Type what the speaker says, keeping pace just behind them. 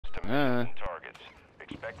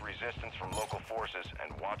Expect resistance from local forces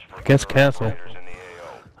and watch for Guess other castle. operators in the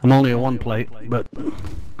AO. I'm only a one plate, but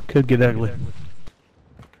could get ugly.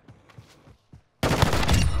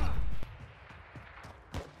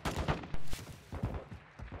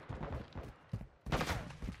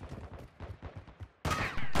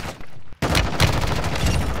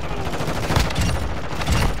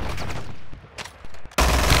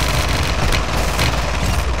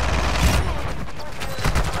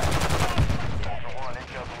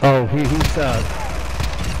 Oh, he's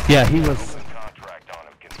yeah, he was.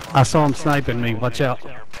 I saw him sniping me. Watch out.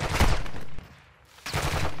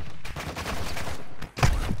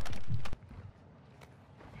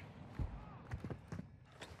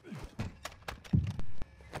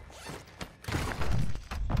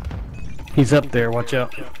 He's up there. Watch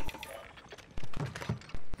out.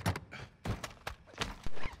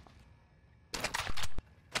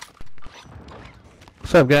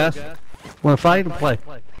 What's up, guys? Want to fight or play?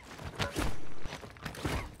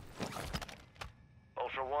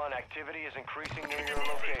 Ultra One, activity is increasing near your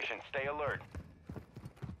location. Stay alert.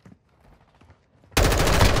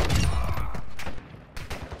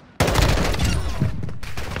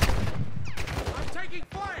 I'm taking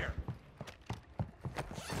fire!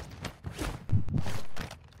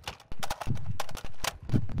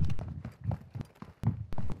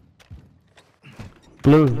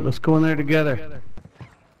 Blue, let's go in there together.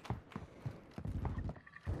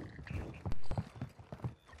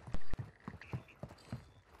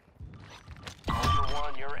 Ultra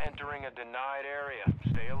One, you're entering a denied area.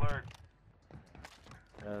 Stay alert.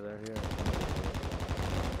 Yeah, they're here.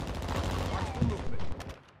 Watch the movement.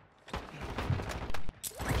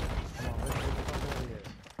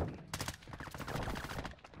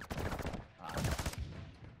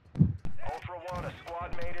 Ultra One, a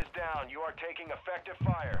squad mate is down. You are taking effective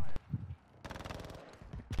fire.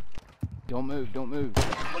 Don't move, don't move.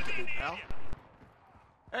 Look at me, pal.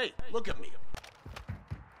 Hey, look at me.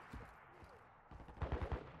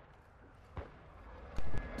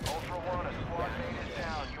 Ultra One, a squad mate is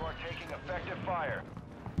down. You are taking effective fire.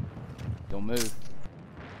 Don't move.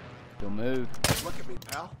 Don't move. Look at me,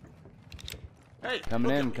 pal. Hey,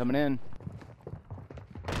 Coming look in, at me. coming in.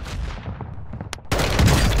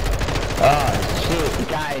 Oh shoot,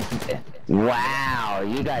 guys! Wow,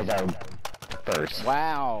 you guys are first.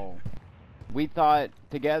 Wow. We thought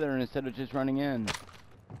together instead of just running in.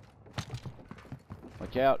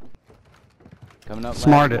 Watch out. Coming up.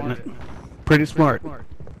 Smart, left. isn't it? Pretty smart.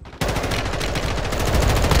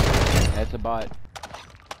 That's a bot.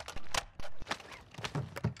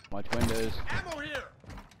 Watch windows. Ammo here!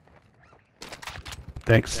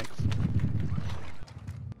 Thanks.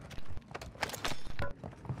 God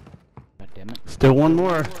damn it. Still one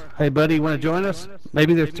more. Hey, buddy, you want to join us?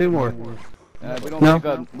 Maybe there's two more. We don't No.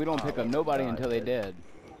 pick up nobody until they dead.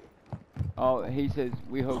 Oh, he says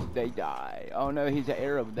we hope they die. Oh no, he's an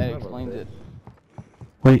Arab. That explains it.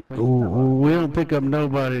 Wait, we don't pick up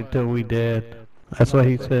nobody till we dead. That's what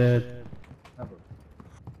he said.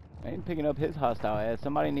 I ain't picking up his hostile ass.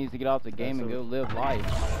 Somebody needs to get off the game and go live life.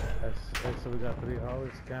 So we got 3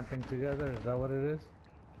 hours camping together. Is that what it is?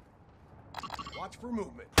 Watch for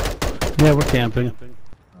movement. Yeah, we're camping.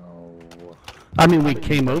 Oh, I mean, we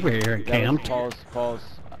came over here and That was camped. false, false.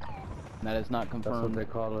 That is not that's what confirmed. they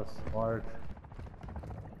call us, smart.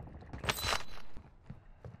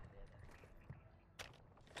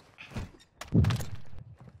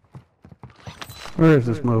 Where is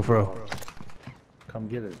this mofo? Come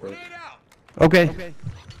get it, bitch. Grenade out! Okay.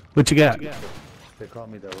 What you got? They call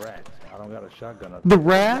me the rat. I don't got a shotgun up The there.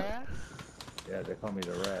 rat? Yeah, they call me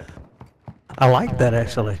the rat. I like that,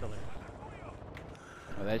 actually.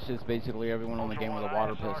 Well, that's just basically everyone on the game with a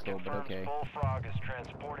water pistol, but okay. Bullfrog is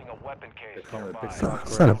transporting a weapon They case call me nearby. Big Sock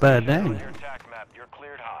That's not a Rat. bad On name. your attack map, you're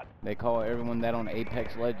cleared hot. They call everyone that on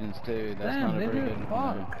Apex Legends too. That's Damn, not a they very did. good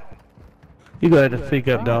Fuck. You go ahead and speak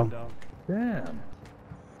up, dog. Damn.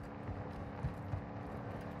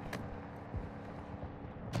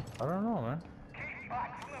 I don't know, man.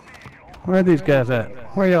 Where are these guys at?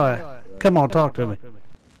 Where y'all at? Come on, talk to me.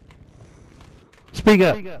 Speak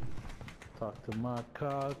up. Talk to my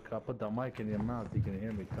cock. I put the mic in your mouth. You can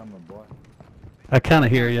hear me coming, boy. I kind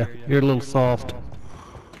of hear you. You're a little soft.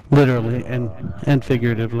 Literally and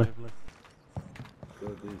figuratively.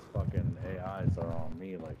 Dude, these fucking AIs are on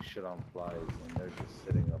me like shit on flies, and they're just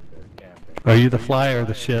sitting up there camping. Are you the fly or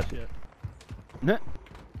the shit?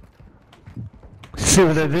 See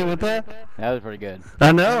what I did with that? That was pretty good.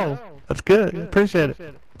 I know. That's good. Appreciate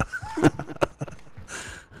it.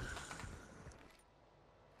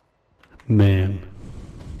 Man,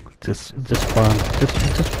 just fun.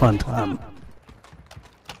 Just fun time.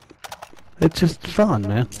 It's just fun,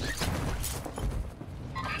 man.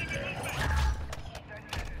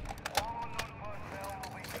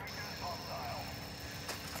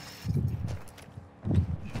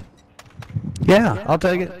 Yeah, I'll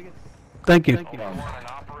take it. Thank you. Ultra One, an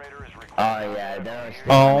operator is required. Oh yeah, they're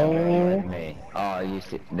Oh. with me. Oh, you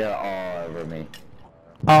see, they're all over me.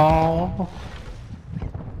 Oh,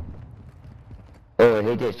 Oh,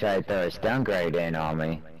 he just tried to throw a stun grenade in on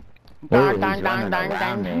me. Ooh, he's running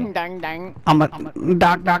around me. I'm a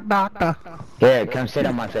doctor. Here, come sit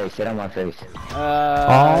on my face. Sit on my face.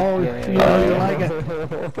 Oh, yeah. you know you like it.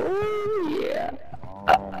 Yeah.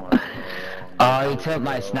 Oh my god. Oh, he took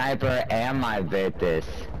my sniper and my Victus.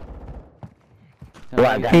 Well,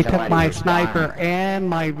 I got He took somebody my responding. sniper and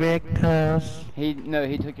my Victus. He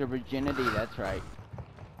took your virginity. That's right.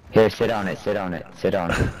 Here, sit on it. Sit on it. Sit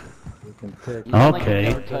on it. You can take You sound like Okay. you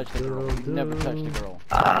never touched a girl. You never touched a girl.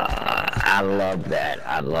 I love that.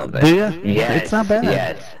 I love it. Do ya? Yes. It's not bad.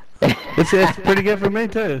 Yes. It's pretty good for me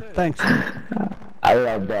too. Thanks. I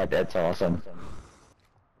love that. That's awesome.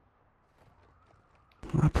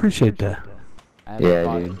 I appreciate that. I have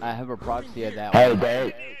Yeah, a dude. I have a proxy of that Hey,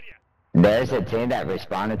 one. there's a team that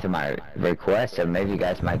responded to my request, so maybe you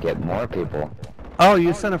guys might get more people. Oh,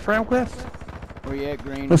 you sent a friend request? Where you at,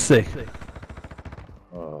 Green? Let's see.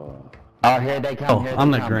 Oh, here they come. Oh, here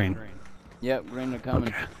I'm they not come. green. Yep, Green are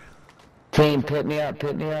coming. Team, pick me up.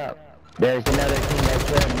 Pick me up. There's another team that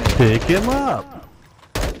killed me. Pick him up.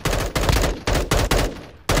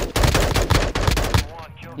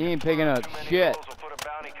 He ain't picking up shit. Will put a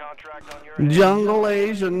bounty contract on your head. Jungle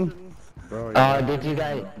Asian. Bro, Oh, did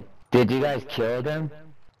you guys kill them?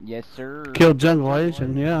 Yes, sir. Killed Jungle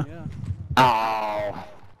Asian, yeah. Oh,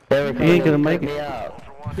 they were He ain't gonna coming to make pick it. me up.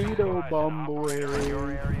 Speedo Bumble.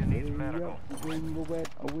 Your area needs medical.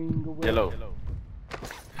 Yellow.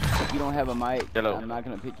 If you don't have a mic, Yellow. I'm not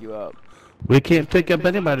gonna pick you up. We can't pick up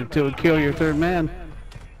anybody till we kill your third man.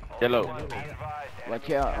 Yellow. Be advised, Watch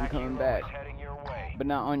out, I'm coming back. heading your way. But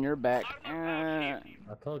not on your back. I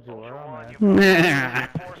told you where I'm at.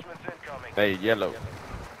 Reinforcements incoming. Hey, yellow.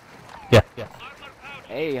 Yeah.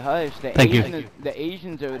 Hey, hush. Thank you. The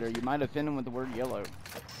Asians over there. You might offend them with the word yellow.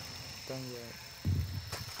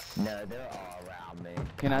 No, they're all around me.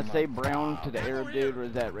 Can I say brown to the Arab dude, or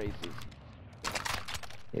is that racist?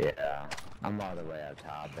 Yeah, I'm all the way up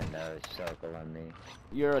top, and they're circling me.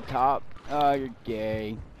 You're a top. Oh, you're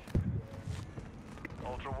gay.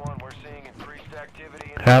 Ultra One, we're seeing increased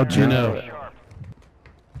activity. In How'd you the know? area. Sharp.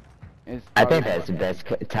 It's I think probably- that's the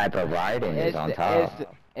best type of riding is on top.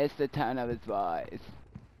 It's the tone of his voice.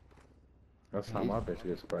 That's how my bitch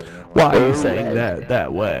gets pregnant. Why are you saying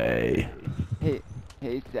that way?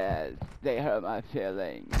 He says they hurt my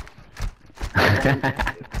feelings.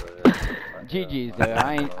 GG's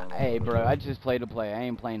though. Hey, bro. I just play to play. I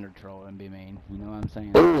ain't playing to troll and be mean. You know what I'm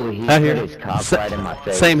saying? Ooh, he I put hear his cock right in my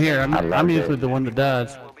face. Same here. I I'm loved usually it. the one that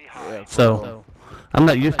dies, Will be high. so I'm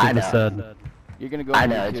not used to I the know. sudden. You're gonna go. I on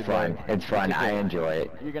know, YouTube, it's fun. though. It's fun. I enjoy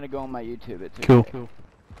it. You're gonna go on my YouTube. It's Cool. okay.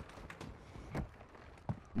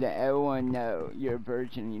 Let everyone know you're a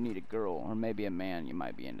virgin. You need a girl, or maybe a man. You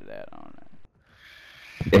might be into that. I don't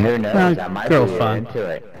know. Who knows? I might be girl's fine. into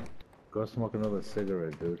it. Go smoke another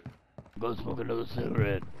cigarette, dude. Go smoke another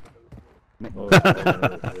cigarette. Oh,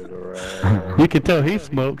 another cigarette. You can tell he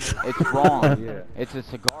smokes. It's wrong. Yeah. It's a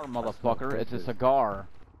cigar, motherfucker. It's a cigar.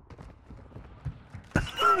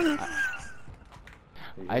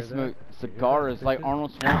 You I hear smoke that? You hear cigar that, is like bitches?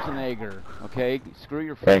 Arnold Schwarzenegger. Okay, screw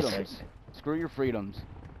your Yes. freedoms. Screw your freedoms.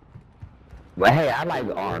 Well, hey, I like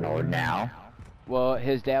Arnold now. Well,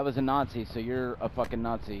 his dad was a Nazi, so you're a fucking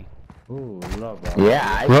Nazi. Ooh, love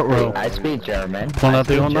Yeah, Ruh-roh. I speak German. Pulling I out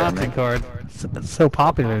the speak old Nazi German. card. It's so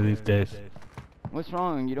popular these days. What's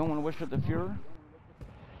wrong? You don't want to wish for the Fuhrer?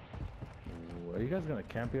 Are you guys gonna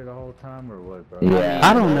camp here the whole time or what, bro? Yeah.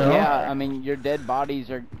 I don't know. Yeah, I mean, your dead bodies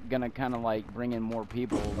are gonna kind of like bring in more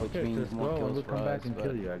people, which Okay, means just more go and kills we'll for come us. back and But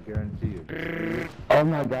kill you, I guarantee you. Oh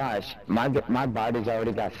my gosh, my body's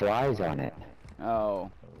already got flies on it. oh,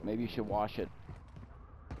 maybe you should wash it.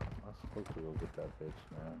 I'm supposed to go get that bitch,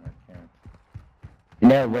 man. I can't.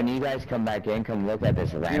 No, when you guys come back in, come look at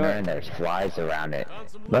this what? lantern. There's flies around it.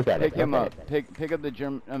 Look at Pick it. him look up. at it. Pick up the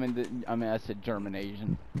German. I said German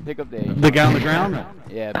Asian. Pick up the Asian. The guy on the ground?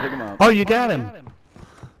 Yeah, pick him up. Oh, you got him.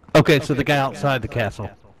 Okay, so the guy outside the castle.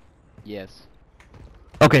 Yes.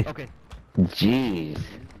 Okay. Jeez,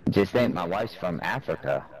 just think my wife's from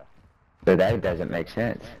Africa, so that doesn't make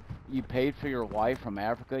sense. You paid for your wife from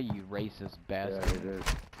Africa, you racist Yeah, bastard. it is.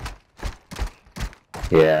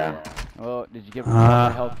 Yeah. Well, did you give her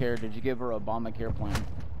Uh. health care? Did you give her Obamacare plan?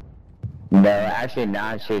 No, actually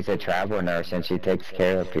not. She's a travel nurse and she takes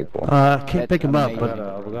care of people. Can't pick him up,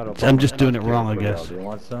 but I'm just doing it wrong, I guess. Do you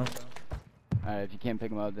want some? Alright, if you can't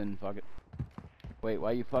pick him up, then fuck it. Wait,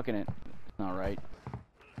 why are you fucking it? It's not right.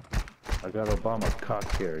 I got Obama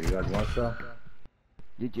cock here. You guys want some?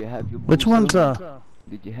 Did you have your booster? Which one's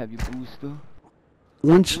Did you have your booster?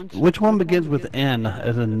 which one begins with N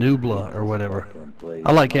as in Nubla or whatever?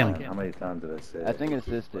 I like him. How many times did I say I think it's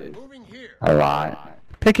this dude. Moving here. A lot.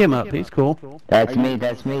 Pick him up. He's cool. That's me,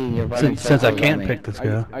 that's me. You're running Since I circles can't on me. pick this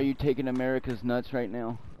guy. Are you taking America's nuts right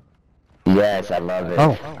now? Yes, I love it.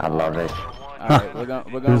 Oh. I love it. Alright, we're gonna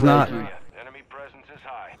Who's not? raid you. Enemy presence is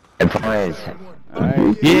high. The point is,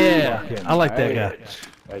 Alright. Yeah, I like that guy.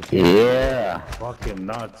 yeah. Fucking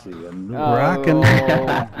Nazi. A new Rockin'.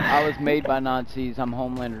 I was made by Nazis. I'm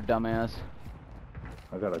Homelander, dumbass.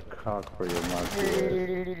 I got a cock for your Nazi.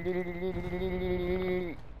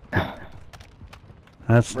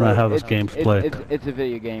 That's not how this game's played. It's a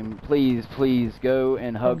video game. Please, please go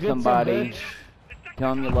and hug somebody.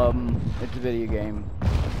 Tell them you love them. It's a video game.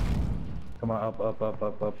 Come on, up, bro.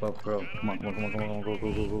 Come on, go.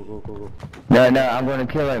 No, I'm gonna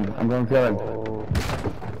kill him. I'm gonna kill him. Oh.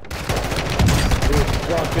 You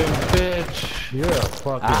fucking bitch. You're a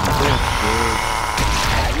fucking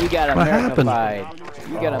bitch, You got What happened? America-fied.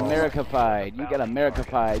 You got America-fied. You got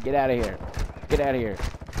America-fied. Get out of here. Get out of here.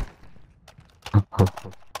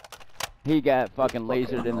 He got fucking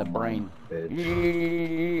lasered in the brain.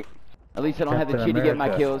 bitch. At least I don't have the Captain cheat to get my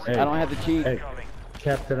America. kills. Hey. I don't have the cheat. Hey,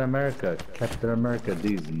 Captain America,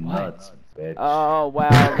 these nuts, bitch. Oh wow,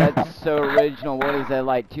 that's so original. What is that,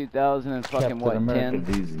 like 2000 and fucking Captain what, America, 10?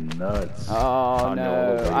 these nuts. Oh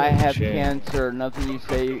know, no, look I at your have chin. cancer. Nothing you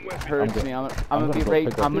say hurts me. I'm gonna be go raped.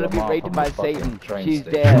 pick up I'm gonna your be mom raped from by the fucking Satan. train She's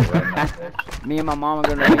station dead. right now, bitch. Me and my mom are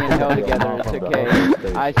gonna be in hell together. It's okay.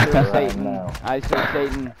 I serve Right Satan. now. I serve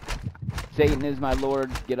Satan. Satan is my lord.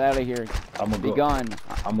 Get out of here. I'ma Be go- gone.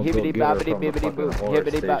 I'ma go Hibbity get her bobbity from the bibbity boo. fucking horse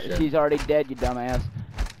Hibbity bop. station. She's already dead, you dumbass.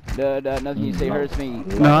 Nothing you say hurts me.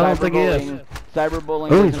 No, I don't think he is.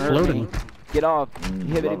 Cyberbullying Oh, he's doesn't hurt floating. me. Get off.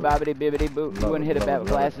 Hibbity love it. bobbity bibbity boo. You wouldn't hit it back with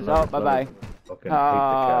glasses. Oh, bye bye. Fucking hate the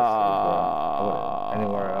castle, bro.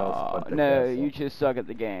 Anywhere else but the No, castle. you just suck at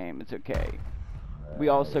the game. It's okay. We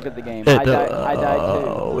all suck at the game. It I died too.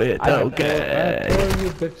 Oh, it's I- okay. Throw you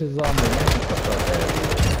bitches on me.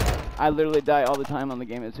 I literally die all the time on the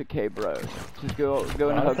game. It's okay, bro. Just go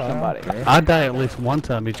and hug somebody. I die at least one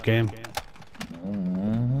time each game.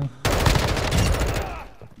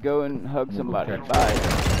 Go and hug somebody. catch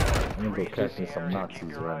Bye. I'm gonna go catch me some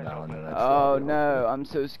Nazis right now and then that's Oh no, I'm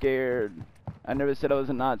so scared. I never said I was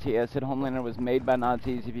a Nazi. I said Homelander was made by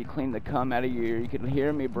Nazis. If you clean the cum out of your ear, you could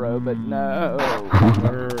hear me, bro. But no.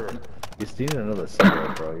 You still need another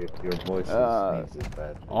cigarette, bro. Your voice is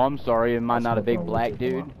bad. Oh, I'm sorry. Am I I'll not a smoke big one black with you,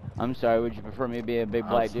 dude? come I'm sorry. Would you prefer me to be a big I'll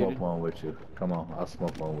black smoke dude? one with you. Come on, I'll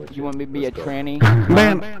smoke one with you. You want me to be Let's a go. tranny?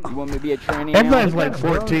 Man, You want me to be a tranny everybody's now? like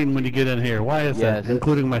 14 when you get in here. Why is Yes. that?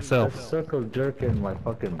 Including Let's myself. circle jerk in my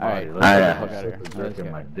fucking body. Alright, Let's alright. go Fuck outta circle here. jerk Let's in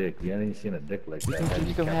go. my dick. You ain't seen a dick like that. You have still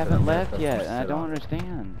Captain haven't left America? yet, Come and I sit don't on it.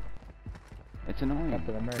 understand. It's annoying.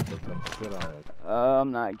 Captain America, come sit on it.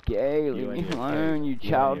 I'm not gay. You Leave and me your alone, cape. you You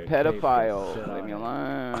child and your cape, pedophile. sit Leave on me it.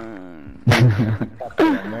 alone.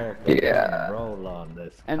 Captain America, Yeah. roll on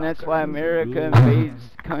this. And that's why America cock-a-doodle-doo. invades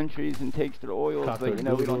countries and takes their oils, but you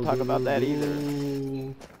know we don't talk about that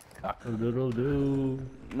either. Cock-a-doodle-doo.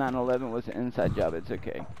 9/11 was an inside job. It's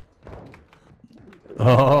okay.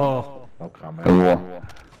 Oh. No comment.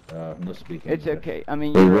 No speaking. It's English. okay. I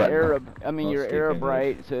mean, you're What? Arab. I mean, Don't you're speak Arab, English.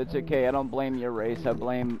 right? So it's okay. I don't blame your race. I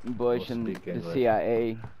blame Bush Don't and speak the English.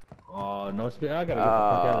 CIA. Oh, no speak. I gotta get the fuck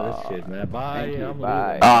out of this shit, man. Bye. Thank you, I'm bye.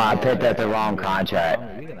 leaving. Oh, I picked up the wrong contract.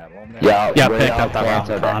 We can have one, man. Yo, Yeah, we picked all up the wrong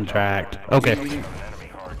canceled that. contract. Okay.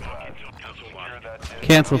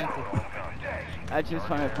 Cancel. I just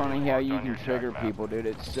find it funny how you can trigger people, dude.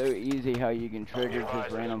 It's so easy how you can trigger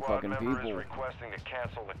just random fucking people. Requesting to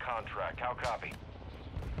cancel the contract. How copy?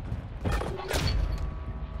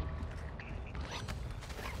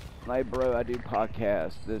 Like, bro, I do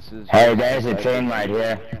podcasts. This is. Hey, there's a team right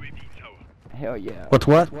here. Hell yeah. What's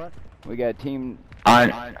what? We got a team.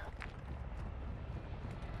 On.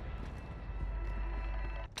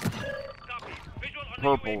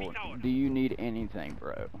 Purple, do you need anything,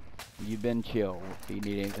 bro? You've been chill. Do you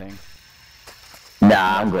need anything?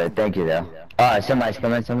 Nah, I'm good. Thank you, though. Oh, somebody's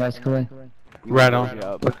coming. Somebody's coming. You Right wanna on.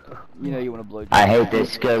 blow job? You know you want to blow. I job. hate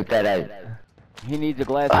this scope that He needs a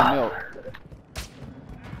glass of milk.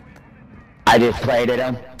 I just plated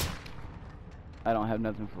him. I don't have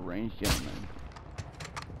nothing for range, gentlemen.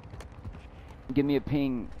 Give me a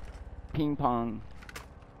ping pong.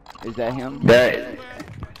 Is that him? There.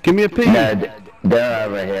 Give me a peek. No, they're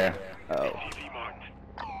over here. Oh.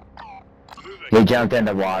 He jumped in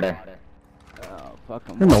the water. Oh,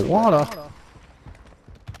 fucking. In the water.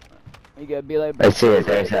 You gotta be like. Let's see if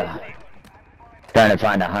there's a... Trying to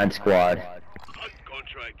find a hunt squad.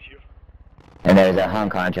 And there's a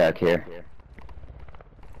hunt contract here.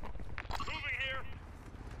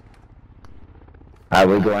 Are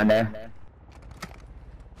we going there?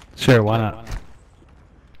 Sure, why not?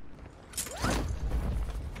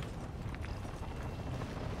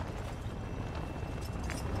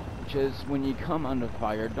 Just when you come under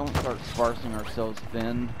fire, don't start sparsing ourselves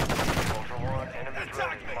thin. Ultra One, enemy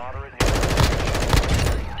threat is moderate.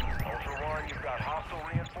 Ultra One, you've got hostile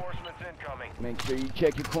reinforcements incoming. Make sure you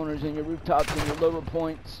check your corners and your rooftops and your lower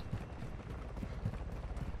points.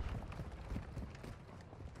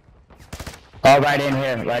 Oh, right in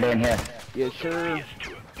here, right in here. Yes, sir.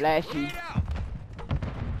 Flashy.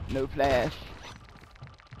 No flash.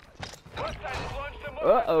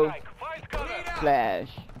 Uh-oh. Flash.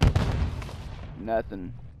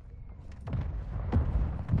 Nothing.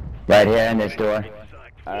 Right here in this door.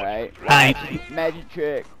 Alright. Hi. Magic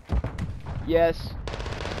trick. Yes.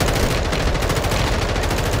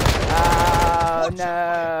 Oh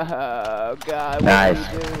no. God, Nice.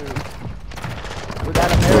 what do you do?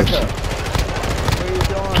 Without America. Where are you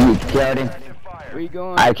going? You killed him. Where are you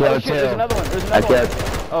going? I killed oh, shit, there's two. another one. There's I another killed.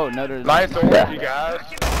 one. Oh, no, there's Nice not. order, Yeah. you guys.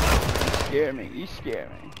 You scare me. You scare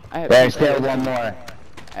me. I have There's PTSD. still one more.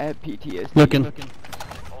 I have PTSD. Looking.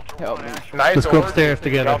 Help me. Nice Let's go order. upstairs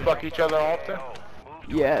together. Y'all fuck each other often?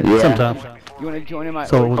 Yeah. Yeah. Sometimes. You want to join in my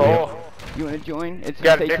So orgy? we'll Oh, You want to join? It's a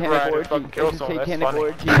Got a dick satanic ride and orgy. fucking kill It's a someone, that's satanic funny.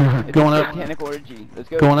 orgy. It's Going a up. satanic orgy. Let's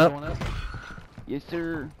go. Going up. Yes,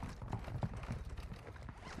 sir.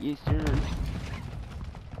 Yes, sir.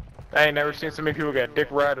 I ain't never seen so many people get a dick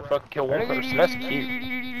ride and fucking kill one person. That's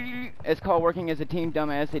cute. It's called working as a team,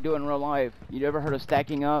 dumbass. They do it in real life. You ever heard of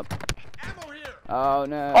stacking up? Oh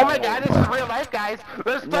no. Oh my god, this is real life, guys.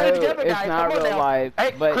 Let's play No, together, it's guys. not Come on real now. life,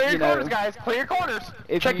 Hey, but, clear you your corners, know, guys. Clear your corners.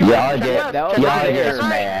 if Check you- your Y'all check get, your left, that was check y'all your there. get right.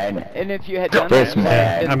 mad. and if you had done This that,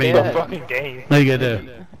 man, then I mean- dead. Fucking game. What you gonna do?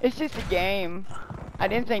 It's just a game. I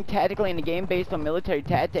didn't think tactically in a game based on military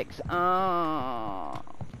tactics. Oh.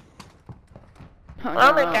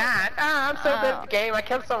 Oh my god. Oh, I'm so good at the game. I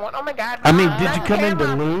killed someone. Oh my god. I mean, did you Ah, come in to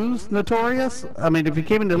camera. lose, Notorious? I mean, if you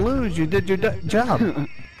came in to lose, you did your job. No,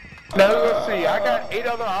 let's see. I got 8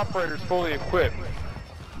 other operators fully equipped.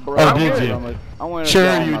 Bro, Oh, I did want you? y'all I want Sure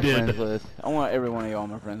y'all on you my did. friends list. I want every one of y'all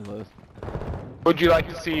on my friends list. Would you like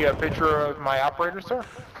to see a picture of my operator, sir?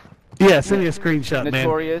 Yeah, send me a screenshot, man.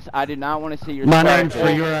 Notorious, I do not want to see your My starfish. name's for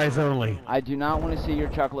your eyes only. I do not want to see your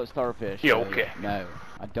chocolate starfish. Yeah, no. okay. No,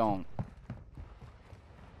 I don't.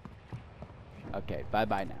 Okay,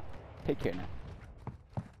 bye-bye now. Take care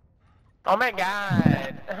now. Oh my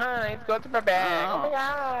god. It's going to my bag. Oh my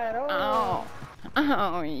god. Oh.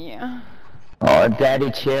 Oh, yeah. Oh, daddy,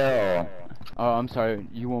 chill. Oh, I'm sorry.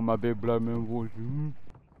 You want my big black man voice?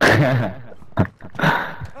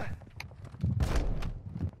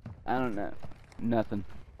 I don't know. Nothing.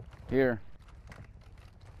 Here.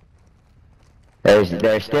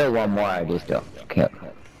 There's still one more I just don't kill.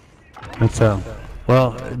 That's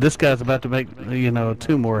well, this guy's about to make, you know,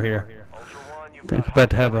 2 more here. Ultra One, you've He's got about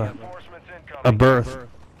to have reinforcements a incoming. birth.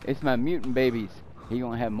 It's my mutant babies. He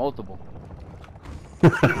gonna have multiple.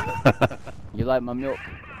 You like my milk?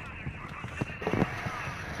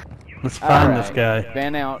 Let's find this Alright. guy.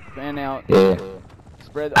 Fan out. Fan out. Yeah.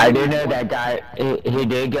 Spread the I do know that guy, he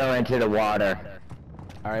did go into the water.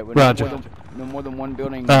 Alright, well, Roger. no more than one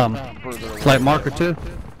building further away. Like marker 2?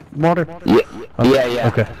 Water? Yeah, yeah.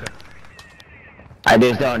 Okay. I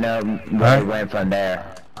just don't know where Alright. he went from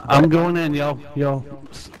there. I'm going in, y'all. Y'all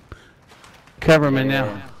cover me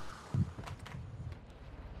now.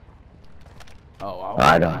 Oh,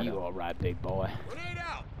 I I'll don't- you all right, big boy.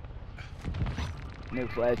 No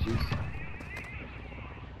flashes.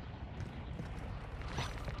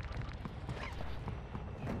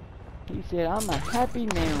 He said, I'm a happy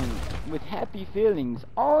man with happy feelings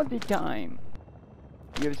all the time.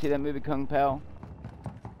 You ever see that movie Kung Pao?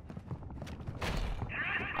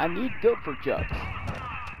 I need gopher chucks.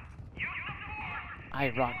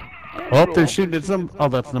 I rock. and Oh, roll they're shooting at some. Oh,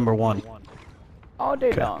 that's number 1. all day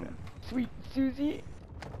Okay. long. Sweet Susie.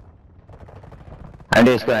 I'm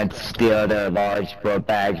just going to steal their large book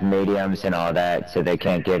bags, mediums, and all that so they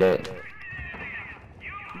can't get it.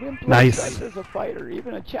 When Blood Nice. strikes as a fighter,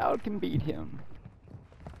 even a child can beat him.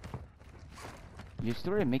 Your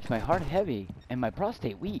story makes my heart heavy and my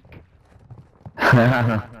prostate weak.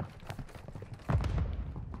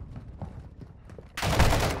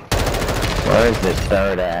 Where's this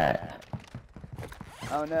third at?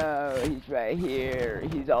 Oh no, he's right here.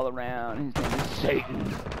 He's all around. His name is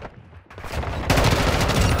Satan.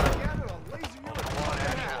 Ultra One,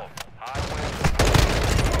 actual. High wind.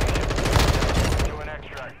 To an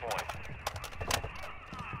extract point.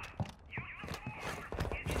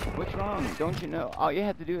 What's wrong? Don't you know? All you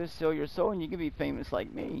have to do is sell your soul and you can be famous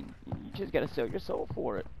like me. You just gotta sell your soul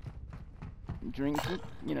for it. Drink some,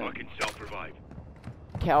 you know, Fucking self-revive.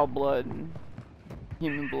 cow blood and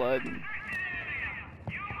human blood and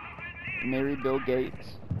marry Bill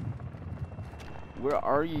Gates. Where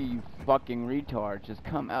are you, you fucking retard? Just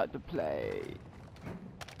come out to play.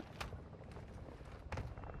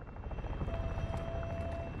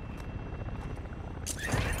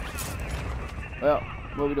 Well,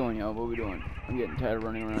 what we doing, y'all? What we doing? I'm getting tired of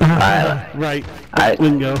running around. Right. We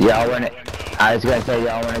can go. Y'all wanna? I was gonna say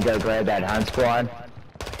y'all wanna go grab that hunt squad.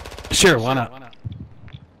 Sure, why not?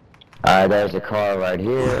 There's a car right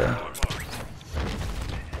here.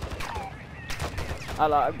 I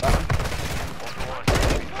like Ultra One,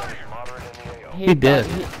 enemy threat is moderate in the AO. He did.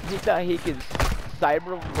 He thought he could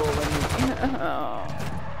cyberbully me. Oh.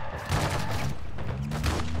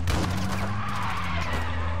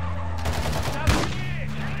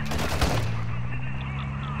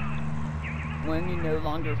 When you no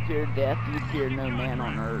longer fear death, you fear no man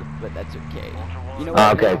on earth, but that's okay. You know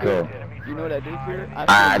what Okay, I do cool. fear? You know what I do fear? I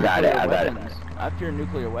I fear got it, nuclear I got it. weapons. I fear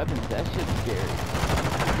nuclear weapons. That shit's scary.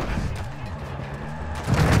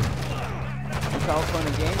 It's all fun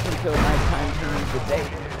and games until nighttime turns to day.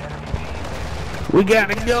 We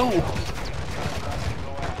gotta go.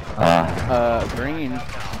 Green.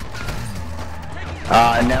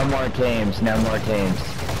 No more teams, no more teams.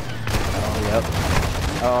 Oh, yep.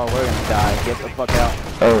 Oh, we're gonna die. Get the fuck out.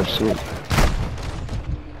 Oh shit.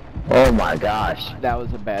 Oh my gosh. That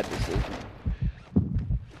was a bad decision.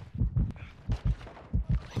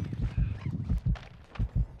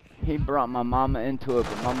 He brought my mama into it,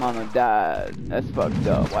 but my mama died. That's fucked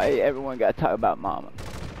up. Why everyone gotta talk about mama?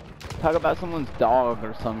 Talk about someone's dog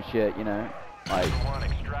or some shit, you know? Like, One,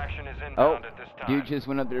 extraction is oh, inbound at this time. dude just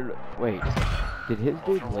went up there. Wait, did his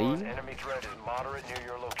dude Ultra One, leave? enemy threat is moderate near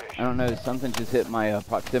your location. I don't know, something just hit my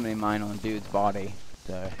proximity mine on dude's body,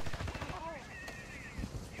 so.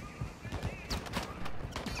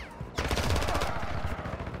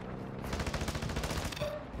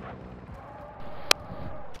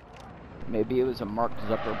 Maybe it was a Mark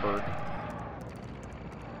Zuckerberg.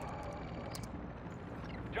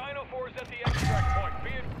 Dino Force at the extract point.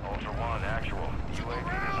 Ultra One, actual.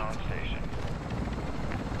 UAV is on station.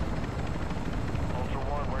 Ultra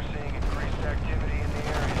One, we're seeing increased activity in the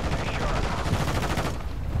area. Stay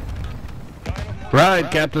sharp. Right,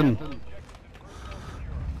 Captain.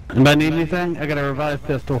 Anybody need anything? I got a revive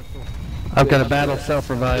pistol. I've got a battle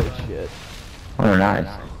self-revive. Shit. Oh nice.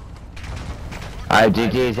 Alright,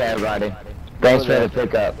 GG's everybody. Thanks for the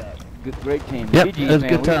pickup. Good, great team. Yep, GG's, there's man.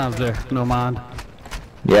 good times there. No mind.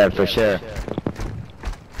 Yeah, for sure.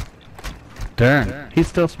 Darn, he's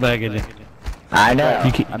still smagging you. I know.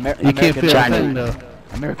 You can't America feel a China. thing though.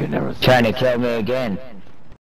 America never. Trying to kill me again.